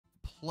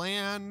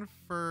plan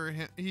for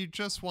him. He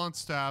just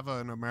wants to have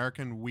an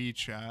American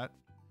WeChat.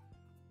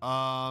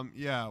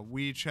 Yeah,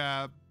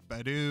 WeChat,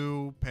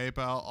 Badoo,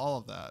 PayPal, all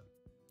of that.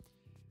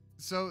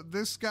 So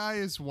this guy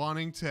is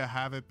wanting to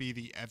have it be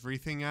the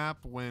everything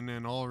app when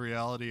in all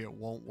reality it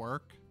won't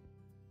work.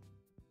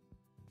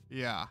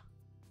 Yeah.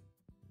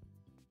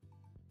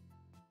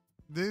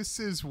 This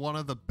is one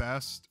of the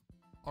best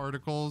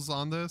articles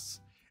on this.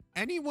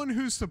 Anyone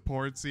who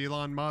supports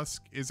Elon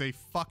Musk is a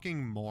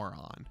fucking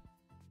moron.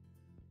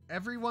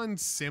 Everyone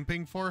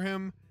simping for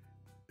him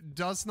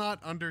does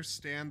not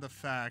understand the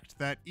fact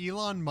that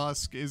Elon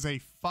Musk is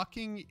a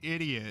fucking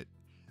idiot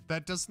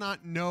that does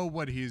not know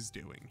what he's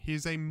doing.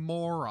 He's a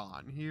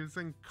moron. He is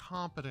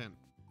incompetent.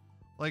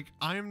 Like,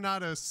 I'm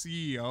not a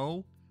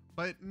CEO,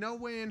 but no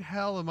way in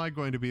hell am I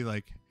going to be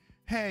like,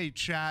 hey,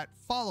 chat,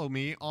 follow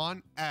me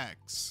on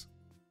X.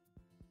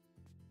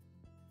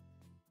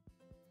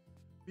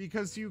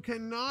 Because you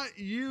cannot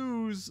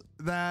use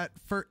that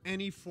for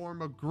any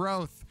form of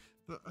growth.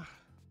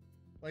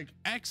 Like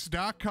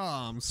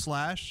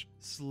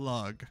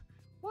x.com/slug.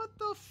 What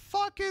the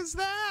fuck is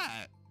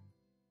that?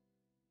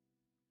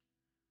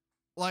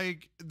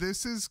 Like,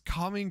 this is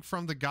coming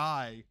from the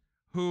guy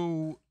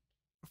who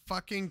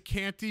fucking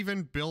can't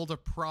even build a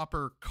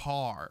proper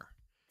car.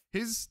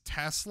 His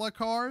Tesla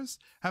cars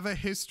have a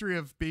history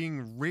of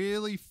being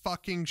really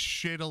fucking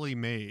shittily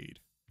made.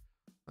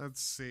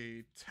 Let's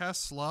see.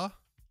 Tesla.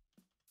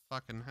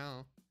 Fucking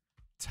hell.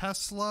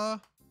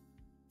 Tesla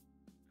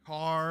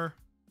car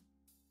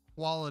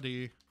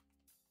quality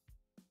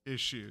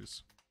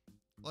issues.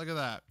 Look at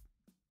that.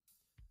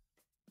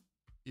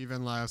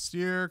 Even last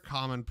year,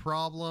 common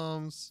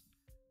problems.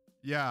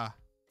 Yeah.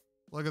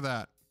 Look at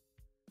that.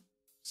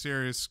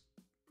 Serious.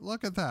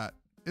 Look at that.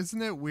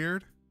 Isn't it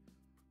weird?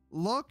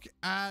 Look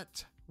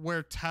at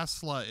where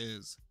Tesla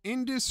is.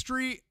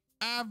 Industry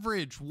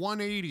average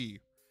 180.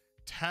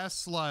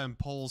 Tesla and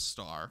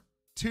Polestar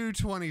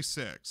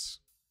 226.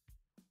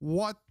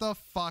 What the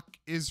fuck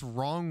is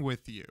wrong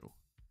with you?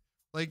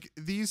 Like,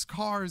 these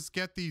cars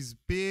get these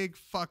big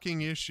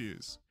fucking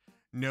issues.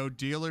 No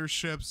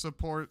dealership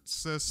support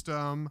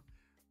system,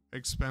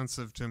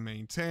 expensive to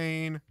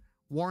maintain,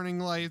 warning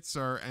lights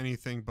are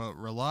anything but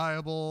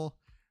reliable.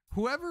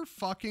 Whoever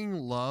fucking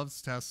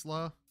loves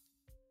Tesla,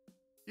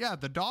 yeah,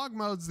 the dog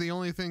mode's the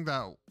only thing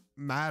that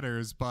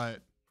matters,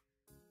 but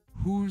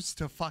who's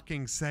to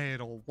fucking say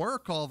it'll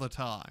work all the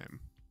time?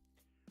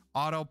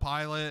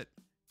 Autopilot,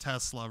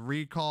 Tesla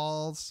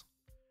recalls,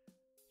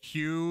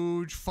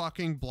 huge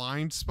fucking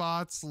blind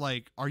spots.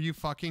 Like, are you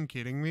fucking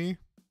kidding me?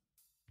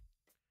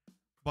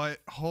 But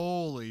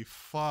holy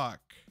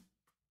fuck.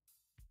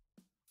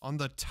 On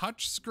the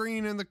touch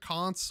screen in the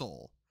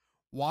console,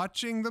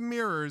 watching the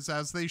mirrors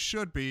as they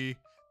should be,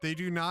 they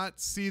do not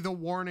see the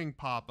warning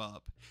pop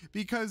up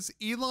because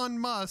Elon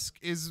Musk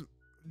is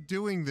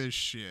doing this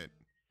shit.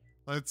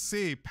 Let's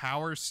see.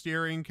 Power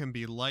steering can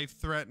be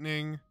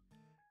life-threatening.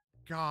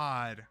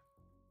 God.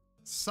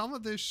 Some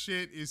of this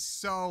shit is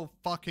so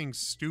fucking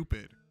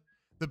stupid.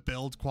 The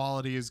build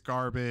quality is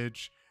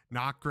garbage.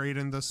 Not great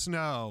in the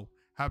snow.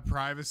 Have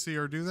privacy,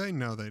 or do they?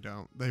 No, they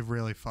don't. They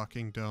really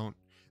fucking don't.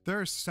 There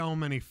are so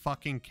many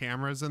fucking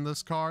cameras in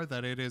this car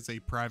that it is a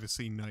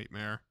privacy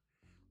nightmare.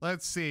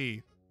 Let's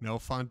see. No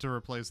fun to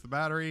replace the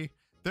battery.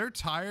 Their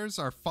tires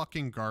are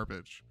fucking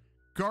garbage.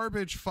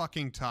 Garbage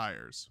fucking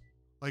tires.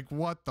 Like,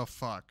 what the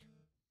fuck?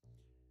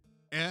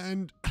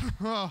 And,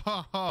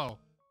 oh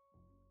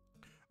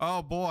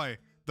boy,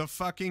 the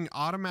fucking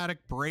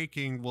automatic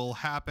braking will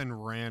happen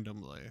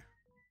randomly.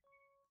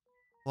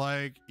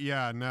 Like,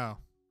 yeah, no.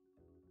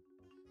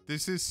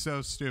 This is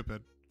so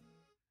stupid.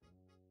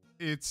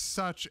 It's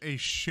such a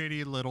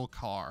shitty little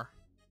car.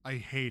 I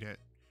hate it.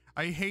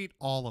 I hate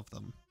all of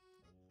them.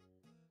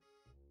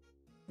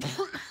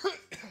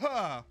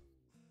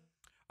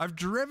 I've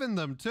driven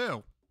them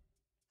too.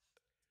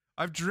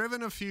 I've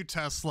driven a few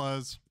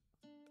Teslas.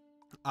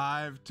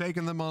 I've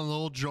taken them on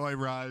little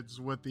joyrides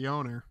with the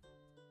owner.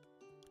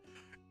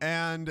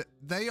 And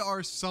they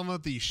are some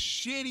of the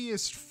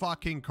shittiest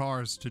fucking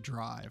cars to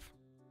drive.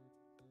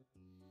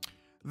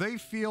 They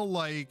feel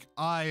like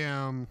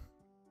I'm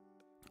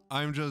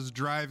just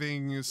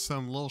driving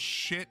some little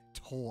shit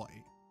toy.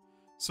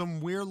 Some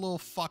weird little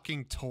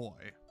fucking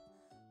toy.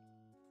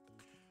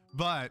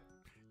 But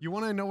you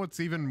want to know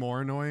what's even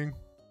more annoying?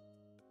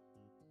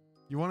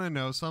 You want to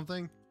know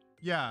something?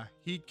 Yeah,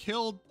 he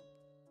killed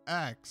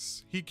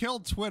X. He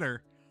killed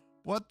Twitter.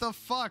 What the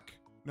fuck?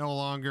 No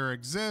longer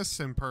exists.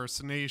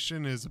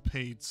 Impersonation is a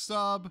paid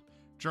sub.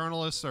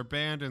 Journalists are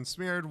banned and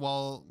smeared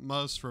while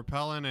most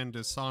repellent and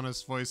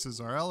dishonest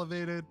voices are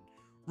elevated.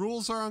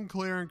 Rules are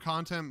unclear and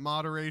content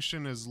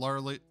moderation is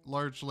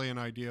largely an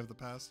idea of the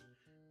past.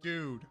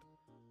 Dude.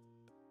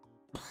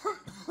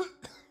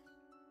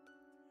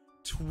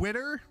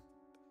 Twitter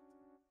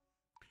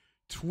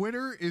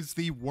is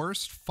the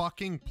worst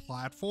fucking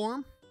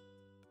platform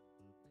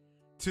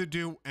to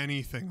do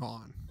anything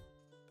on.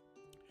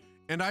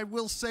 And I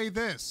will say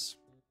this.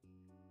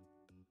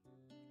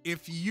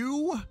 If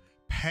you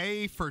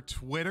pay for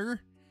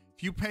Twitter,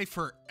 if you pay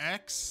for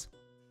X,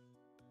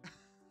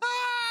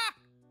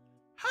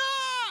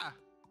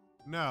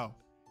 No,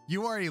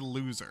 you are a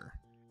loser.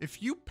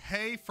 If you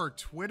pay for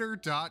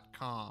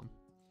Twitter.com,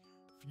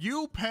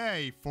 you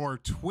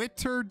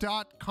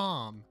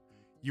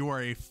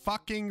are a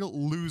fucking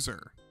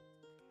loser.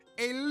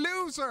 A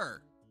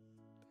loser!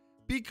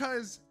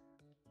 Because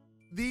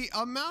the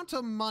amount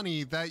of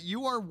money that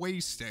you are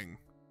wasting,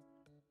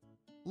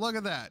 look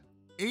at that,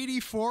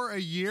 84 a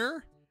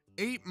year,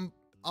 8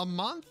 a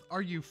month?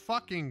 Are you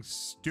fucking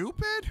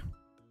stupid?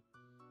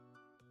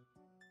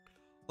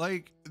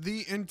 Like,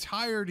 the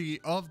entirety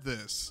of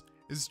this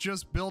is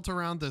just built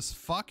around this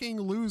fucking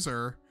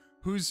loser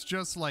who's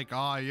just like,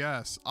 ah,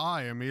 yes,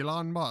 I am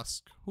Elon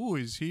Musk. Who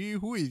is he?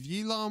 Who is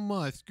Elon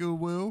Musk?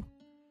 Woo.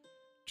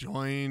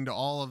 Joined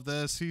all of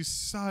this. He's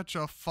such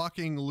a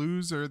fucking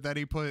loser that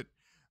he put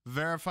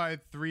verified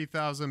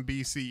 3000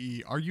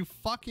 BCE. Are you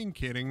fucking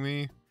kidding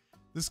me?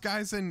 This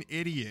guy's an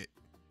idiot.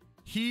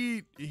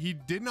 He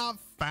did not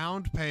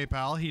found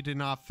PayPal. He did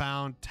not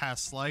found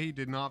Tesla. He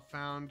did not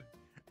found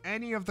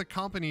any of the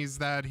companies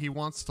that he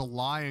wants to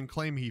lie and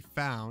claim he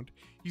found.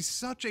 He's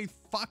such a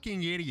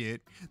fucking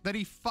idiot that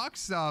he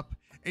fucks up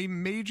a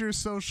major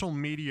social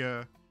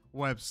media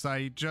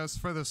website just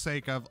for the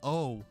sake of,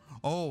 oh,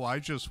 I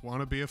just want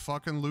to be a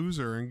fucking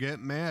loser and get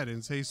mad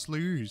and say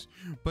slurs.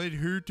 But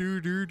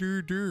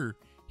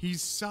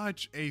he's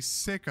such a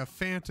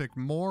sycophantic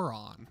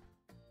moron.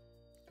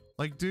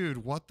 Like,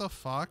 dude, what the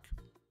fuck?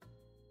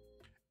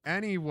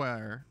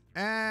 Anywhere,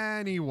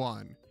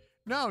 anyone.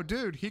 No,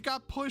 dude, he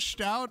got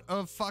pushed out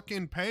of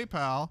fucking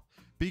PayPal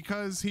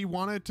because he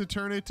wanted to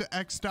turn it to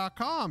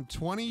X.com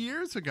 20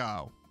 years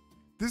ago.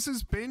 This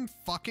has been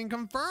fucking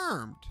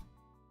confirmed.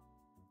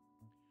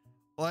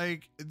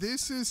 Like,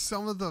 this is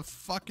some of the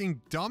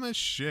fucking dumbest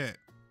shit.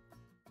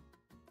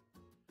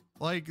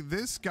 Like,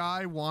 this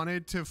guy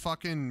wanted to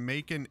fucking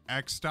make an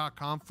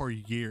X.com for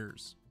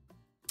years.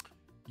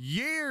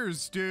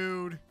 Years,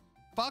 dude.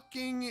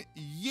 Fucking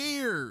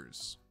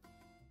years.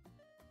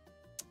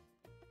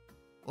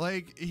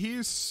 Like, he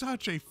is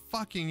such a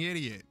fucking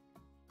idiot.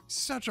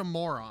 Such a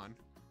moron.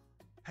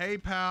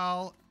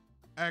 PayPal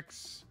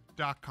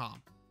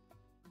X.com.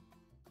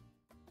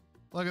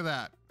 Look at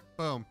that.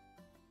 Boom.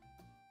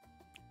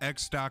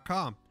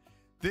 X.com.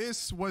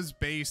 This was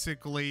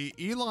basically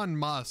Elon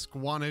Musk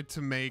wanted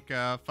to make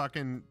a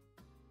fucking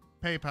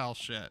PayPal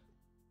shit.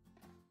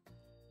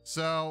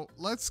 So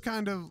let's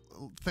kind of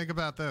think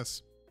about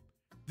this.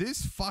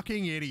 This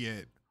fucking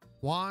idiot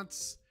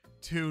wants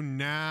to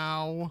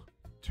now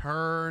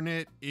turn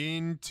it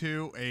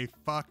into a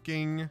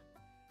fucking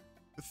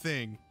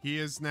thing. He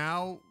has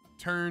now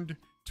turned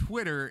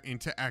Twitter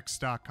into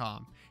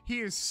X.com. He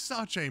is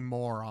such a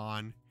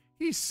moron.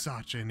 He's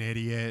such an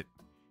idiot.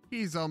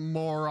 He's a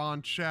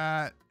moron,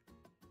 chat.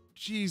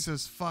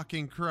 Jesus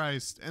fucking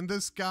Christ. And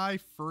this guy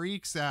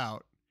freaks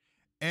out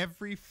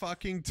every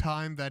fucking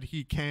time that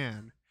he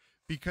can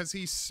because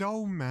he's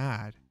so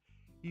mad.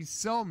 He's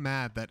so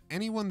mad that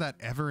anyone that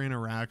ever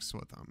interacts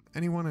with him,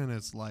 anyone in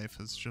his life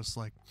is just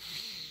like,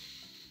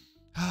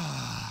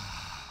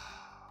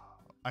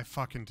 I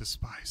fucking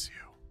despise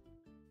you.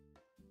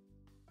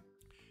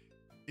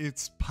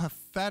 It's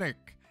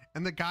pathetic.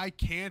 And the guy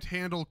can't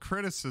handle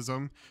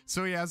criticism,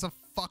 so he has a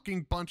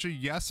fucking bunch of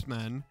yes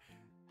men.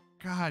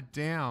 God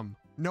damn.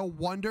 No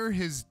wonder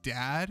his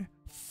dad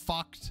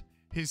fucked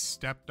his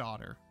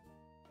stepdaughter.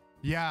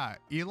 Yeah,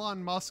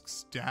 Elon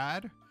Musk's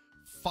dad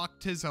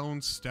fucked his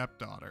own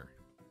stepdaughter.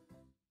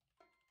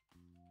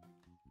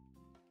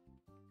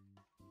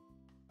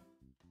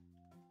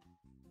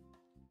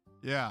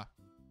 Yeah.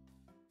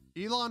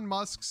 Elon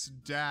Musk's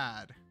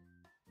dad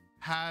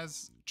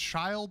has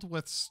child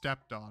with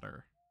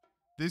stepdaughter.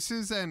 This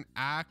is an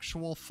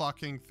actual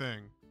fucking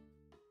thing.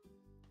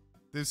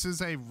 This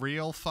is a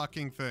real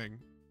fucking thing.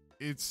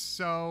 It's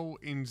so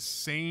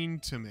insane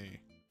to me.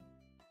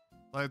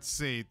 Let's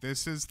see.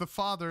 This is the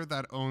father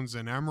that owns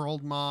an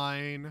emerald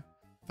mine.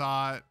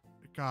 Thought,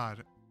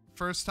 God,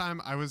 first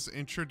time I was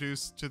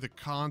introduced to the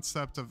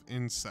concept of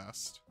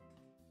incest.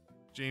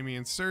 Jamie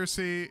and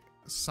Cersei,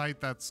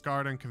 sight that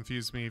scarred and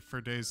confused me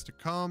for days to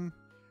come.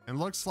 And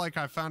looks like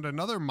I found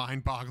another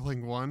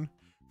mind-boggling one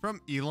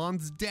from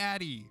Elon's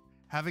daddy.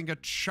 Having a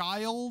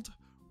child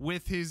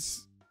with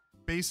his,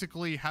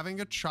 basically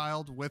having a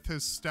child with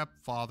his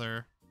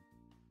stepfather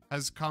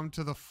has come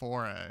to the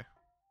foray.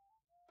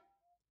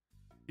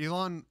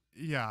 Elon,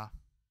 yeah.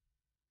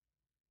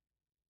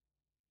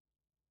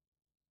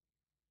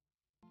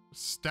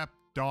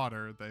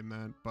 Stepdaughter, they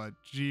meant, but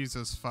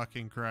Jesus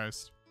fucking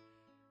Christ.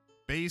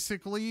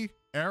 Basically,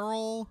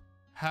 Errol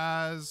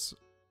has,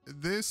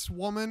 this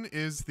woman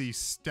is the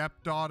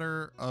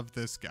stepdaughter of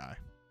this guy.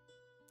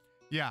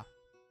 Yeah.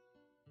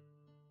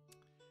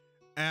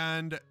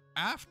 And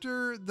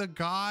after the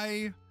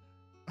guy,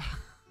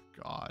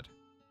 God,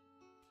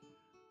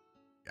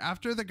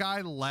 after the guy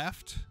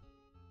left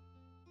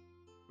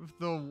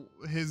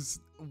his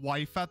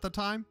wife at the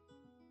time,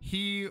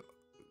 he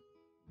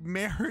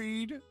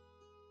married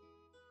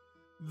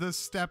the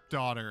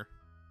stepdaughter.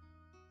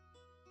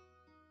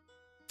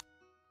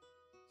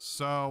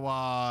 So,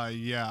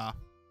 yeah.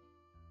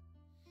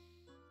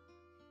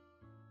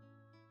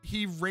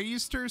 He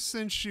raised her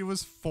since she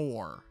was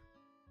 4.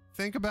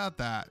 Think about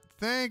that.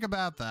 Think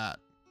about that.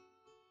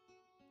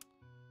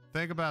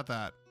 Think about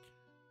that.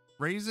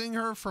 Raising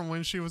her from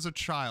when she was a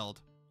child.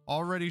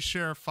 Already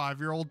share a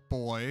 5-year-old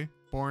boy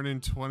born in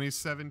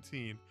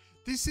 2017.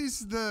 This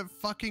is the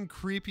fucking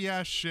creepy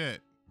ass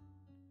shit.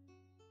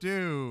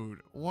 Dude,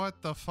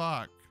 what the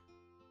fuck?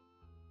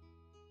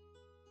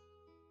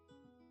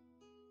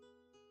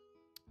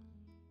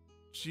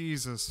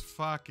 Jesus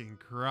fucking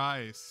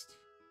Christ.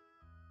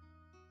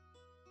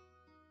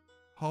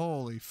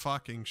 Holy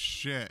fucking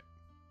shit.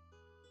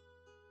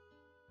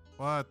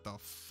 What the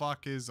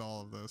fuck is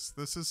all of this?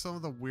 This is some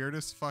of the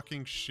weirdest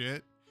fucking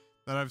shit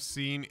that I've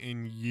seen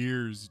in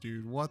years,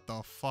 dude. What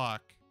the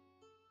fuck?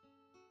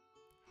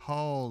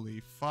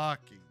 Holy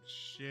fucking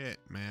shit,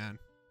 man.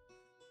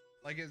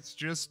 Like, it's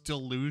just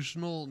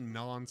delusional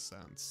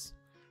nonsense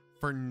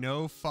for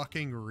no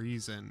fucking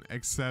reason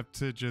except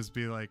to just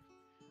be like,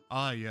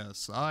 ah,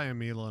 yes, I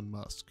am Elon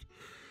Musk.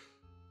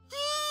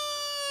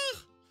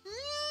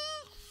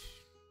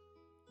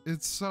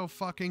 It's so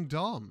fucking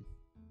dumb.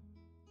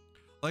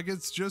 Like,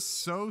 it's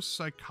just so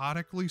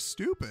psychotically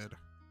stupid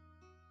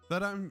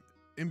that I'm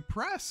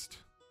impressed.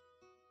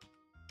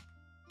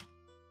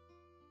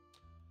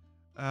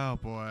 Oh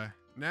boy.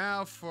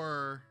 Now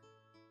for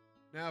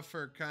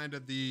kind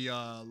of the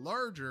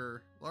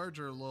larger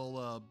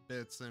little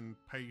bits and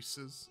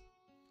pieces.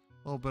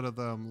 A little bit of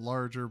them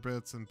larger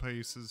bits and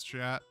pieces,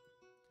 chat.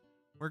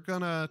 We're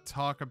gonna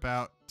talk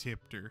about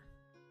Tipter.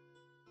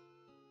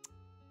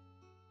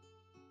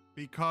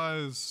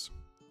 Because,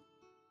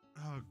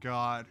 oh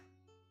god.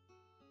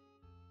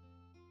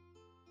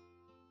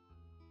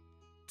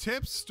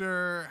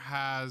 Tipster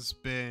has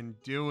been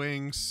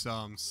doing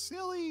some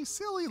silly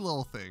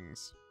little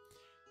things.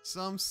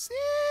 Some silly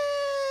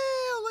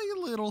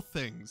little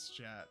things,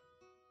 chat.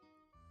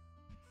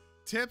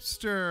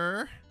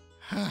 Tipster,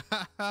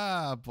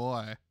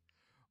 boy,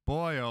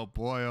 oh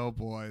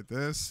boy,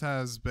 this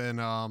has been,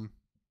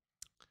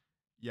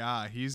 yeah, he's